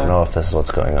want. want, I don't yeah. know if this is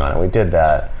what's going on. And we did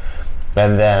that.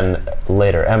 And then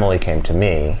later, Emily came to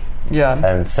me Yeah.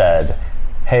 and said,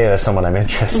 hey, there's someone I'm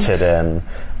interested in.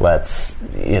 Let's,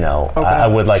 I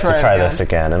would like to Try it try again. this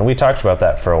again. And we talked about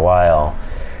that for a while.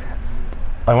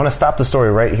 I want to stop the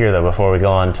story right here, though, before we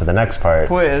go on to the next part.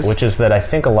 Please. Which is that I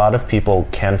think a lot of people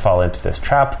can fall into this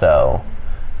trap, though,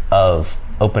 of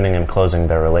opening and closing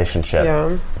their relationship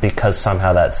Yeah. because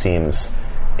somehow that seems...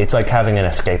 It's like having an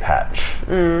escape hatch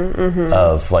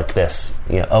of like this,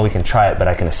 we can try it, but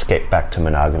I can escape back to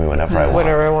monogamy whenever I want.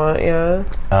 Whatever I want,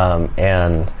 yeah.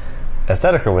 And as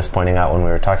Dedeker was pointing out when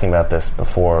we were talking about this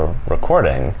before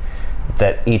recording,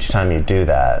 that each time you do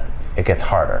that, it gets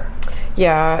harder.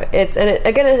 Yeah,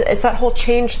 it's that whole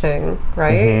change thing,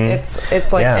 right?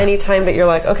 It's like Yeah. any time that you're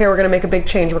like, okay, we're going to make a big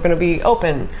change, we're going to be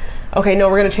open. Okay, no,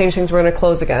 we're going to change things, we're going to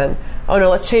close again. Oh no,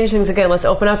 let's change things again, let's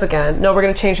open up again. No, we're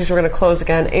going to change things, we're going to close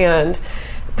again. And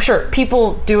sure,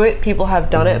 people do it, people have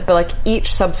done it, but like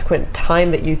each subsequent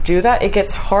time that you do that, it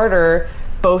gets harder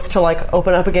both to like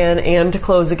open up again and to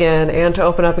close again and to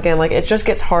open up again. Like it just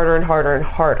gets harder and harder and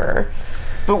harder.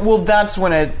 But that's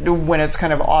when it's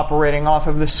kind of operating off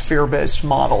of this fear-based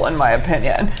model, in my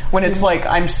opinion. When it's like,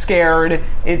 I'm scared,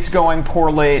 it's going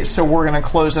poorly, so we're going to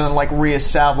close it and like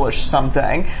reestablish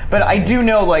something. But I do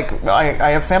know, like, I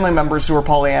have family members who are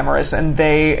polyamorous, and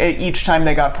they each time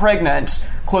they got pregnant,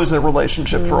 closed their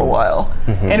relationship for a while.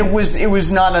 And it was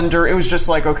just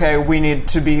like, okay, we need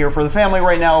to be here for the family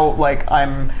right now. Like,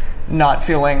 I'm not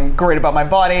feeling great about my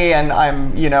body, and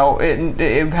I'm,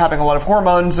 having a lot of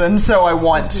hormones, and so I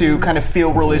want to kind of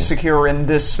feel really secure in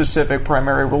this specific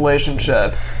primary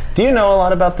relationship. Do you know a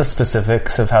lot about the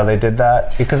specifics of how they did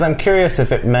that? Because I'm curious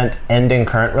if it meant ending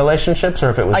current relationships or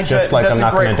if it was just like, I'm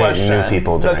not going to date new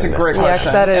people during That's a this great time. Yeah, 'cause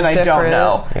question, that is and I don't different.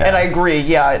 know. Yeah. And I agree,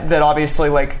 that obviously,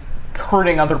 like,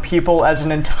 hurting other people as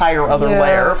an entire other Yeah.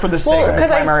 layer for the sake of the 'cause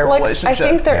primary relationship. I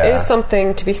think there is Yeah.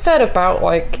 something to be said about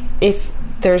like if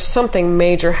there's something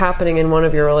major happening in one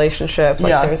of your relationships, like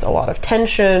Yeah. there's a lot of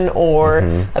tension or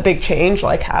a big change,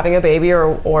 like having a baby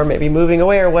or maybe moving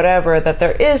away or whatever, that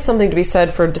there is something to be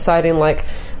said for deciding like,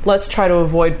 let's try to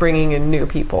avoid bringing in new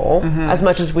people as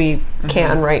much as we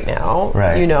can right now.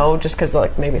 Right. Just because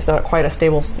like maybe it's not quite a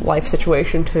stable life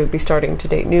situation to be starting to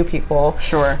date new people.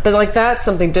 Sure. But like that's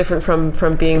something different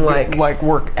from being like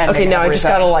work ending okay, now I just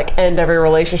everything. gotta like end every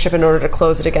relationship in order to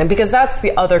close it again, because that's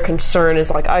the other concern is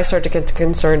like I start to get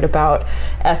concerned about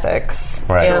ethics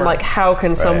Right. and Sure. like how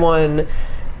can someone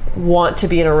want to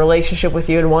be in a relationship with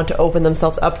you and want to open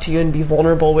themselves up to you and be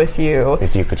vulnerable with you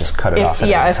If you could just cut it off at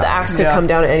any if the time. axe could Yeah. come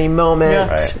down at any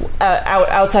moment Yeah.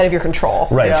 outside of your control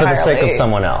Right, for the sake of entirely.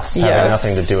 someone else, having Yes.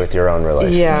 nothing to do with your own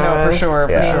relationship. Yeah. No, for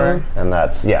sure. And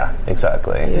that's,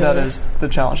 exactly. That is the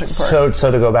challenging part.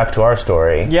 So to go back to our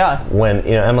story, Yeah. when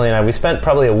Emily and I, we spent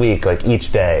probably a week like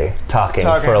each day talking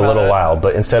for a about little it. while,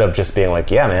 but instead of just being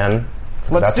like, yeah, man,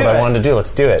 Let's do what it. I wanted to do.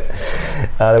 Let's do it.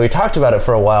 We talked about it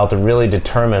for a while to really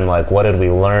determine, like, what did we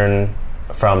learn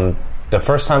from the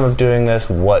first time of doing this?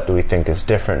 What do we think is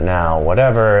different now?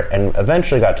 Whatever. And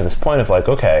eventually got to this point of, like,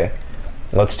 okay,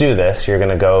 let's do this. You're going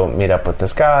to go meet up with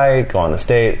this guy, go on this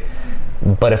date.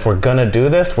 But if we're going to do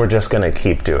this, we're just going to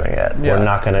keep doing it. Yeah. We're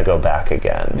not going to go back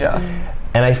again. Yeah.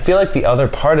 And I feel like the other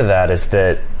part of that is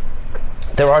that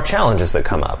there are challenges that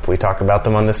come up. We talk about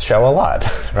them on this show a lot,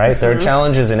 right? There are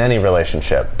challenges in any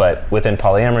relationship, but within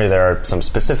polyamory there are some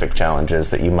specific challenges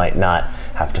that you might not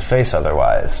have to face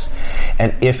otherwise.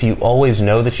 And if you always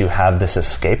know that you have this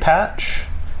escape hatch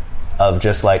of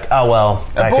just like, oh, well,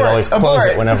 I can always close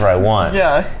it whenever I want.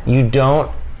 Yeah. You don't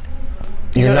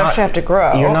actually have to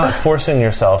grow. You're not forcing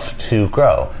yourself to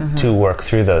grow, to work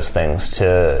through those things,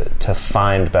 to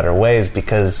find better ways,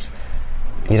 because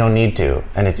you don't need to,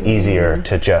 and it's easier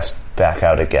to just back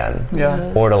out again.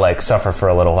 Yeah. Or to like suffer for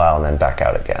a little while and then back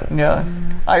out again. Yeah.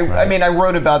 I mean, I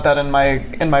wrote about that in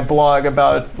my blog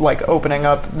about like opening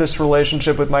up this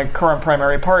relationship with my current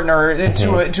primary partner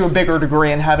to a bigger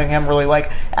degree, and having him really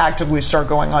like actively start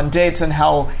going on dates, and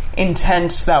how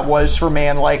intense that was for me.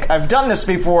 And like, I've done this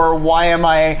before, why am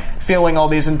I feeling all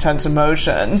these intense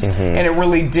emotions? And it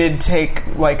really did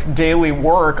take like daily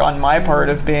work on my part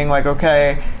of being like,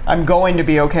 okay, I'm going to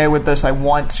be okay with this, I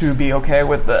want to be okay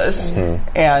with this.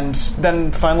 And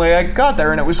then finally I got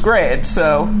there and it was great.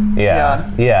 So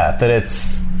yeah, that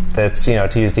it's you know,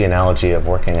 to use the analogy of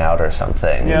working out or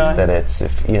something, that it's,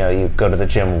 if you know, you go to the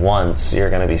gym once, you're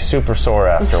going to be super sore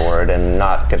afterward and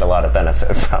not get a lot of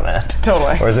benefit from it.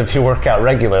 Totally. Whereas if you work out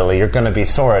regularly, you're going to be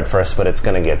sore at first, but it's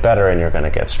going to get better, and you're going to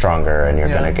get stronger, and you're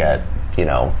going to get, you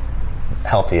know,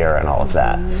 healthier and all of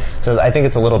that. So I think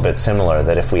it's a little bit similar,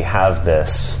 that if we have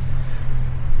this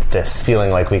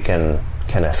feeling like we can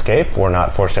escape, we're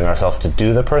not forcing ourselves to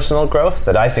do the personal growth,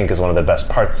 that I think is one of the best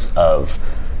parts of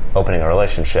opening a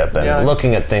relationship, and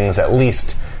looking at things, at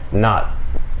least not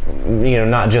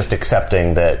just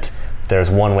accepting that there's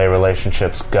one way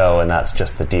relationships go and that's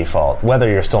just the default, whether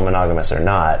you're still monogamous or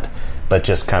not, but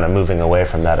just kind of moving away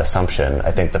from that assumption.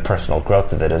 I think the personal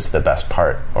growth of it is the best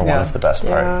part, or one of the best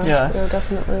parts. Yeah,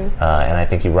 definitely. And I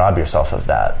think you rob yourself of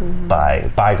that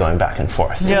by going back and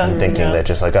forth and thinking that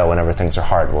just like, oh, whenever things are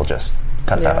hard, we'll just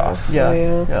cut that off.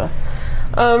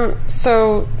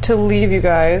 So to leave you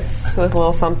guys with a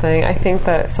little something, I think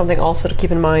that something also to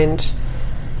keep in mind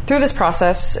through this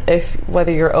process, if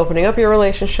whether you're opening up your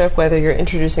relationship, whether you're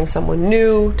introducing someone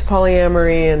new to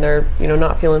polyamory and they're, you know,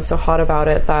 not feeling so hot about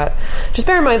it, that just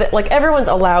bear in mind that like everyone's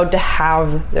allowed to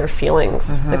have their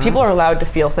feelings. Like, people are allowed to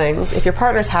feel things. If your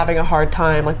partner's having a hard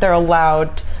time, like, they're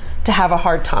allowed to have a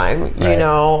hard time, you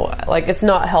know. Like, it's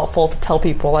not helpful to tell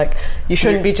people like, you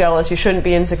shouldn't be jealous, you shouldn't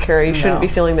be insecure, you shouldn't be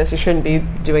feeling this, you shouldn't be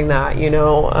doing that, you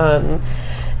know.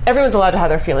 Everyone's allowed to have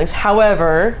their feelings.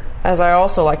 However, as I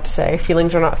also like to say,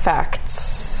 feelings are not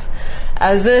facts.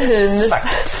 As in,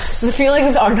 the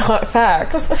feelings are not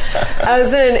facts.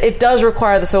 As in, it does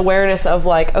require this awareness of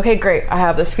like, okay, great, I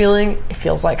have this feeling, it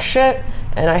feels like shit,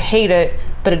 and I hate it,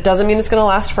 but it doesn't mean it's going to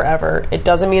last forever. It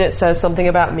doesn't mean it says something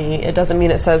about me. It doesn't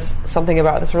mean it says something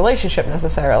about this relationship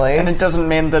necessarily. And it doesn't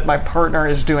mean that my partner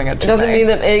is doing it to me. It doesn't mean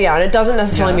that, and it doesn't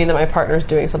necessarily mean that my partner is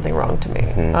doing something wrong to me.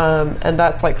 And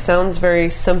that's like, sounds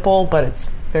very simple, but it's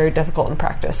very difficult in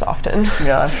practice often.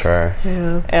 Yeah. Sure.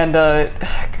 Yeah. And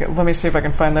let me see if I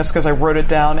can find this, because I wrote it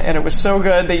down, and it was so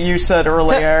good that you said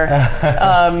earlier.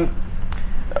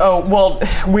 Oh, well,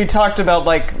 we talked about,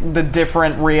 like, the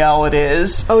different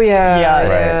realities. Oh,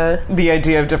 yeah. The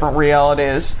idea of different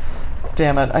realities.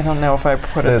 Damn it, I don't know if I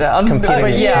put it down. Competing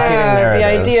the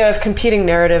idea of competing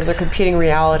narratives or competing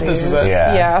realities. This is it.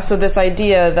 Yeah, so this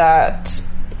idea that,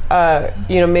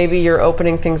 you know, maybe you're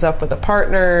opening things up with a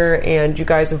partner and you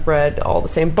guys have read all the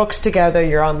same books together,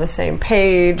 you're on the same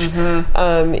page,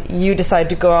 you decide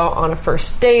to go out on a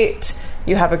first date,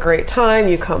 you have a great time,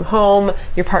 you come home,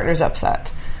 your partner's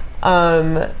upset.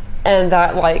 And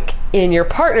that, like, in your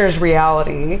partner's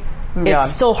reality,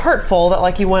 it's still hurtful that,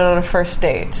 like, you went on a first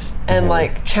date and,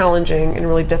 like, challenging and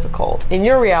really difficult. In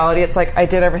your reality, it's like, I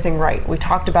did everything right. We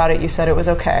talked about it. You said it was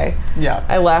okay. Yeah.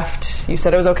 I left. You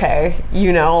said it was okay.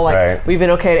 You know, like, we've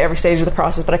been okay at every stage of the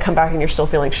process, but I come back and you're still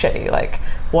feeling shitty. Like,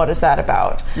 what is that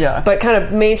about? Yeah. But kind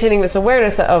of maintaining this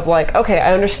awareness of, like, okay,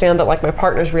 I understand that, like, my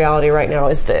partner's reality right now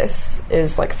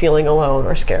is like feeling alone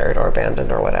or scared or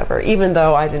abandoned or whatever, even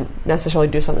though I didn't necessarily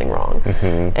do something wrong.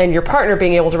 And your partner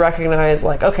being able to recognize,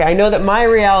 like, okay, I know that my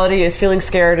reality is feeling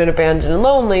scared and abandoned and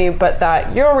lonely, but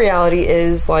that your reality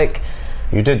is, like,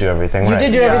 you did do everything right. You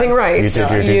did do everything right. You did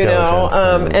your due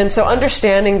diligence. And so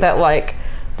understanding that, like,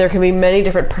 there can be many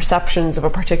different perceptions of a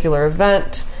particular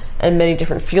event, and many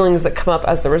different feelings that come up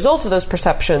as the result of those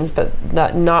perceptions, but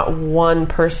that not one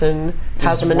person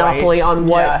has a monopoly right. on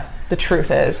what Yeah. the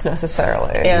truth is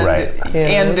necessarily. And, Right.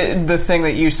 and the thing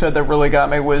that you said that really got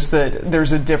me was that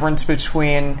there's a difference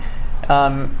between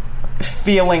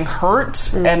feeling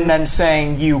hurt and then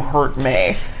saying you hurt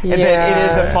me. Yeah. That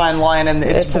it is a fine line, and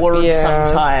it's blurred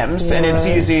sometimes, and it's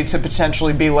easy to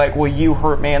potentially be like, well, you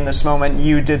hurt me in this moment,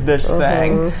 you did this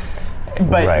thing.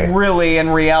 But Right. really, in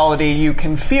reality, you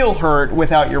can feel hurt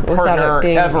without your partner it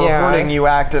being- ever hurting you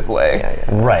actively.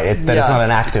 Right. That it's Yeah. not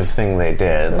an active thing they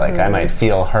did. Like, I might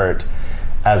feel hurt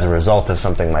as a result of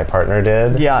something my partner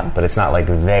did. Yeah. But it's not like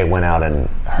they went out and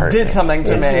hurt Did me. something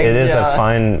to me. It is Yeah. a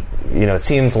fine, it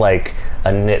seems like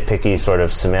a nitpicky sort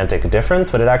of semantic difference,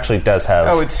 but it actually does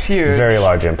have it's huge. very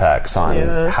large impacts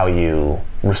on how you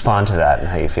respond to that and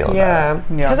how you feel about Yeah,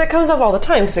 it. because it comes up all the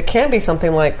time. Because it can be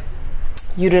something like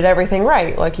you did everything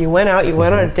right. Like you went out, you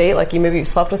went on a date. Like maybe you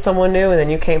slept with someone new, and then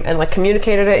you came and like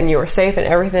communicated it, and you were safe and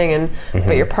everything. And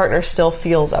but your partner still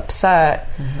feels upset.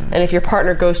 And if your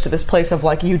partner goes to this place of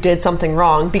like you did something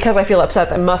wrong, because I feel upset,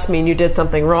 that must mean you did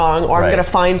something wrong, or I'm Right. going to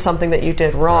find something that you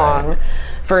did wrong. Right.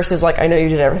 Versus like I know you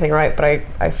did everything right, but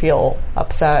I feel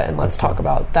upset, and let's talk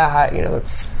about that.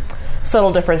 It's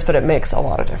subtle difference, but it makes a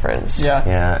lot of difference. Yeah.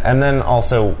 Yeah, and then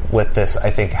also with this,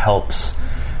 I think helps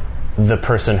the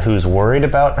person who's worried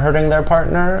about hurting their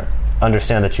partner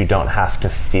understand that you don't have to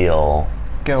feel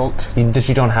Guilt. that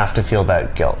you don't have to feel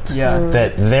that guilt. Yeah.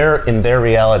 That in their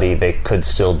reality they could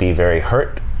still be very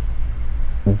hurt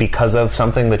because of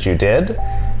something that you did,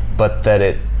 but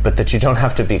that you don't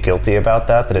have to be guilty about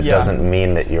that. That it Yeah. doesn't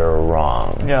mean that you're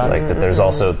wrong. Yeah. Like that. There's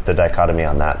also the dichotomy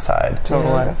on that side.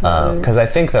 Totally. Because I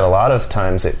think that a lot of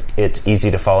times it's easy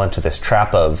to fall into this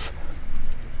trap of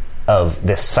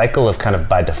this cycle of kind of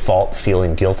by default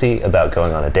feeling guilty about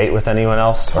going on a date with anyone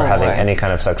else or having Totally. any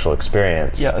kind of sexual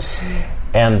experience. Yes.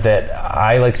 And that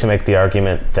I like to make the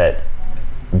argument that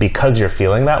because you're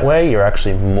feeling that way, you're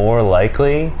actually more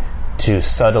likely to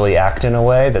subtly act in a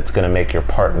way that's going to make your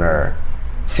partner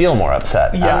feel more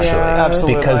upset, Yeah, actually.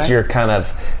 absolutely. Because you're kind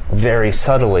of very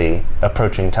subtly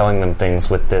telling them things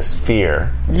with this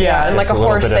fear. Yeah, And like This a little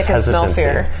horse, bit they of can smell hesitancy.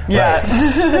 fear. Yeah.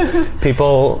 Right.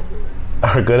 People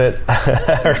are good at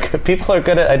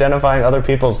identifying other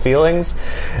people's feelings,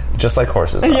 just like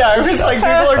horses are. Yeah, it was like people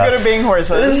are good at being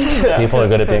horses. Yeah. People are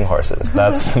good at being horses.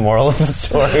 That's the moral of the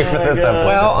story for this episode.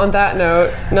 Well, on that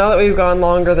note, now that we've gone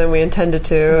longer than we intended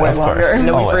to, Way of longer. course, and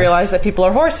then we've always. realized that people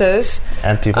are horses.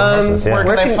 And people are horses, yeah. Where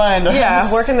can they find us?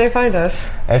 Yeah, where can they find us?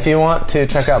 If you want to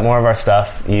check out more of our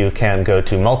stuff, you can go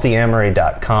to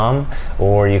multiamory.com,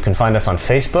 or you can find us on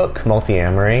Facebook,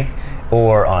 Multiamory,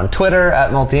 or on Twitter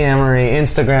at Multiamory,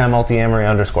 Instagram,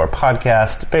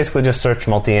 Multiamory_podcast. Basically just search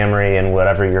Multiamory in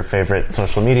whatever your favorite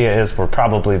social media is. We're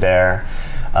probably there.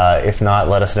 If not,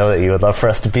 let us know that you would love for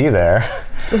us to be there.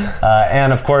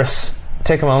 And of course,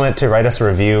 take a moment to write us a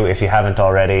review if you haven't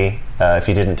already. If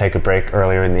you didn't take a break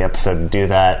earlier in the episode to do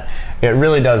that. It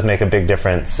really does make a big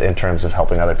difference in terms of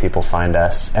helping other people find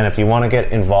us. And if you want to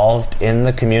get involved in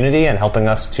the community and helping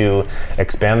us to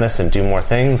expand this and do more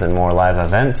things and more live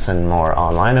events and more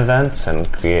online events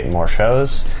and create more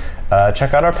shows,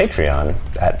 check out our Patreon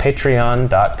at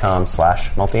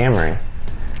patreon.com/multiamory.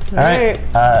 All right.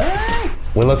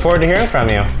 We look forward to hearing from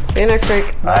you. See you next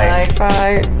week. Bye.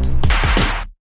 Bye.